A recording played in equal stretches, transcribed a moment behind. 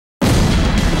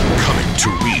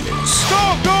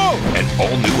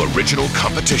all-new original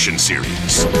competition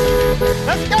series.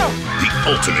 Let's go! The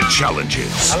ultimate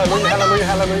challenges. Hallelujah, hallelujah,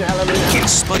 hallelujah, hallelujah.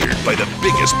 Inspired by the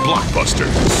biggest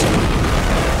blockbusters.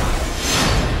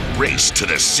 Race to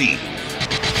the Sea.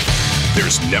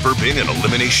 There's never been an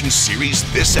elimination series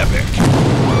this epic.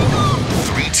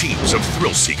 3 teams of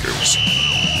thrill seekers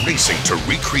racing to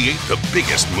recreate the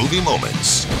biggest movie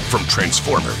moments, from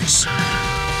Transformers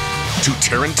to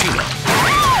Tarantino,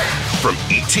 from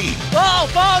E.T. Oh,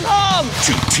 phone home!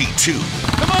 to T2.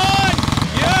 Come on!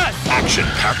 Yes!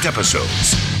 Action-packed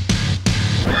episodes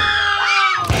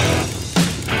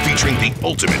featuring the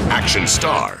ultimate action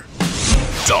star,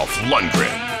 Dolph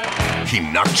Lundgren. He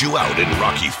knocked you out in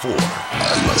Rocky IV.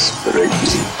 I must break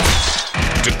you.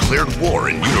 Declared war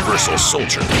in Universal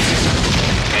Soldier.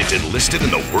 And enlisted in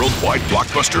the worldwide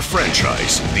blockbuster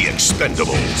franchise, The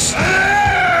Expendables.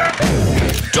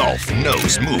 Dolph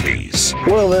knows movies.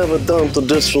 What have I ever done to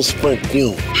disrespect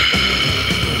you?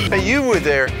 And you were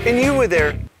there, and you were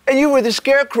there, and you were the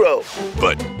Scarecrow.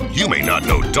 But you may not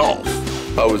know Dolph.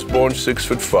 I was born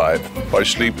 6'5". I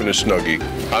sleep in a Snuggie.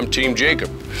 I'm Team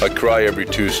Jacob. I cry every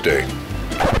Tuesday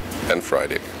and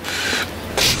Friday.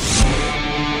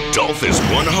 Dolph is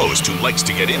one host who likes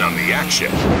to get in on the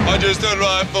action. I just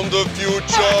arrived from the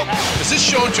future. Is this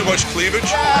showing too much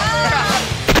cleavage?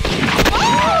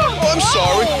 Oh, I'm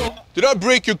sorry. Did I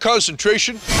break your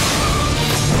concentration?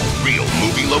 Real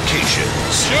movie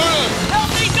locations.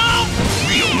 Help me go!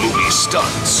 Real movie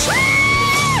stunts.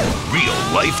 Real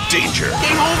life danger.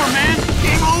 Game over, man.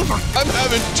 Game over. I'm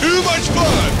having too much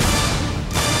fun.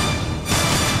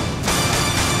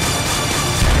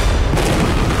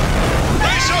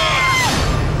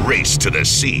 Race to the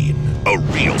Sea, a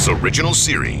Reelz original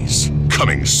series,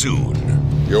 coming soon.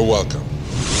 You're welcome.